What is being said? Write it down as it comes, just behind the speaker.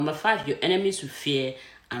Number 5, your enemies will fear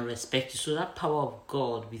and respect you. So that power of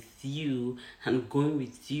God with you and going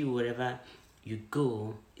with you wherever you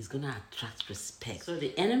go is going to attract respect. So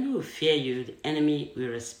the enemy will fear you, the enemy will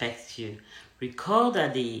respect you. Recall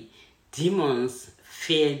that the demons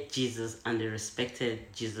feared Jesus and they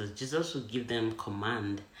respected Jesus. Jesus will give them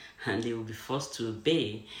command and they will be forced to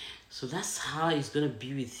obey. So that's how it's going to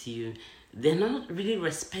be with you. They're not really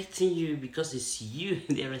respecting you because it's you.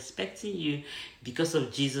 They're respecting you because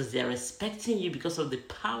of Jesus. They're respecting you because of the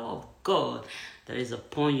power of God that is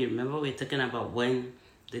upon you. Remember, we're talking about when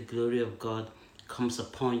the glory of God comes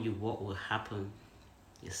upon you, what will happen.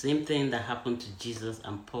 The same thing that happened to Jesus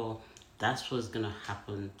and Paul, that's what's going to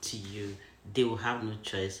happen to you. They will have no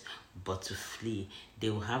choice but to flee. They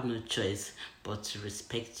will have no choice but to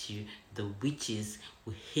respect you. The witches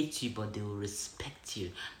will hate you, but they will respect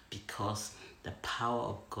you because the power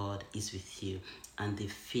of God is with you and they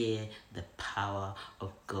fear the power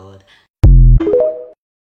of God.